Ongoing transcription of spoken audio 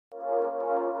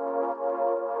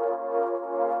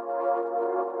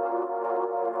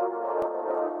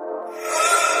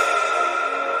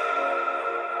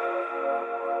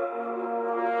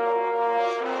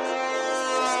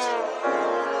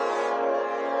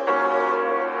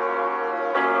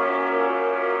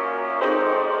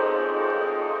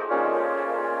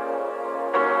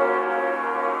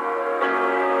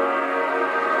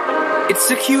It's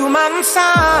a human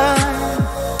sign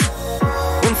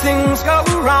when things go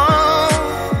wrong,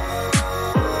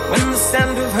 when the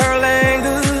scent of her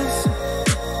lingers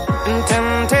and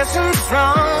temptation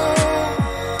strong.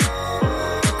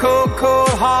 Cold,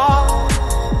 cold heart,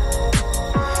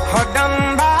 hard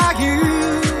done by you.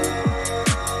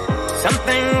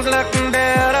 Something's looking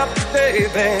better,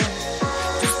 baby,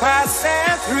 just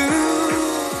passing through.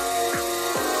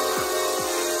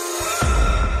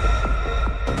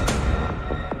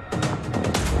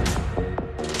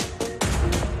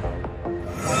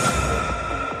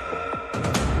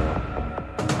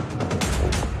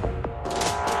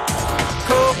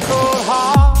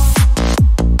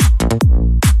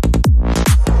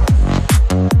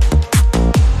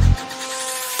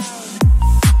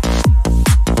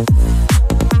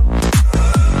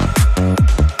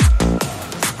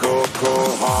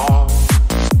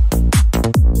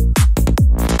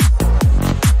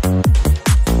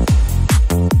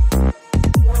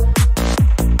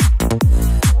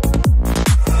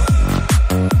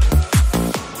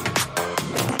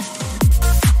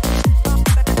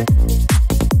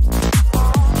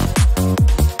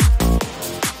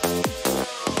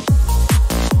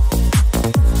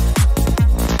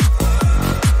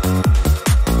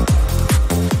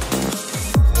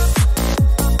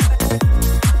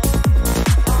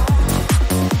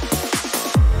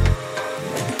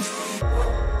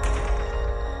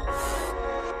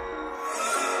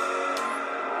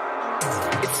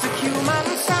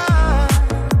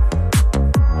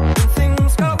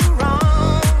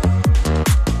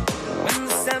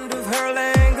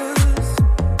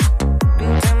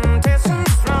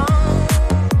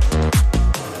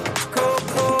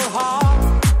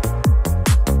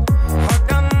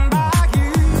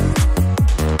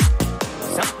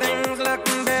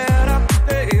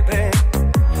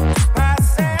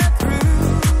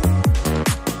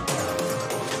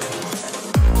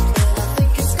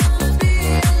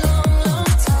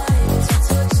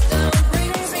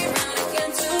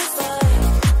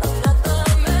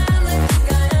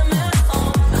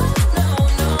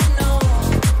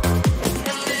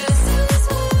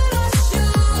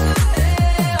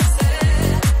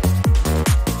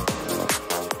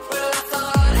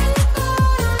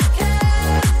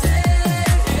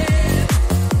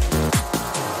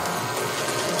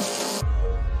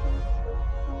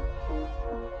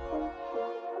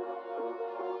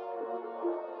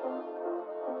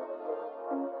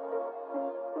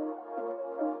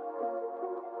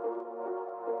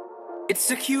 It's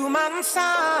a human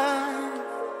sign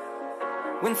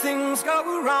when things go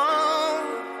wrong,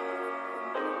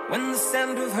 when the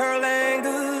scent of her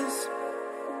lingers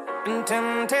and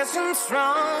temptation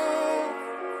strong.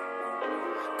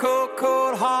 Cold,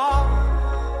 cold heart,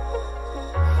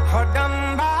 hard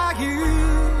done by you.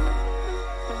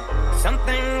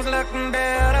 Something's looking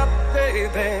better,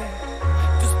 baby,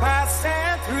 just passing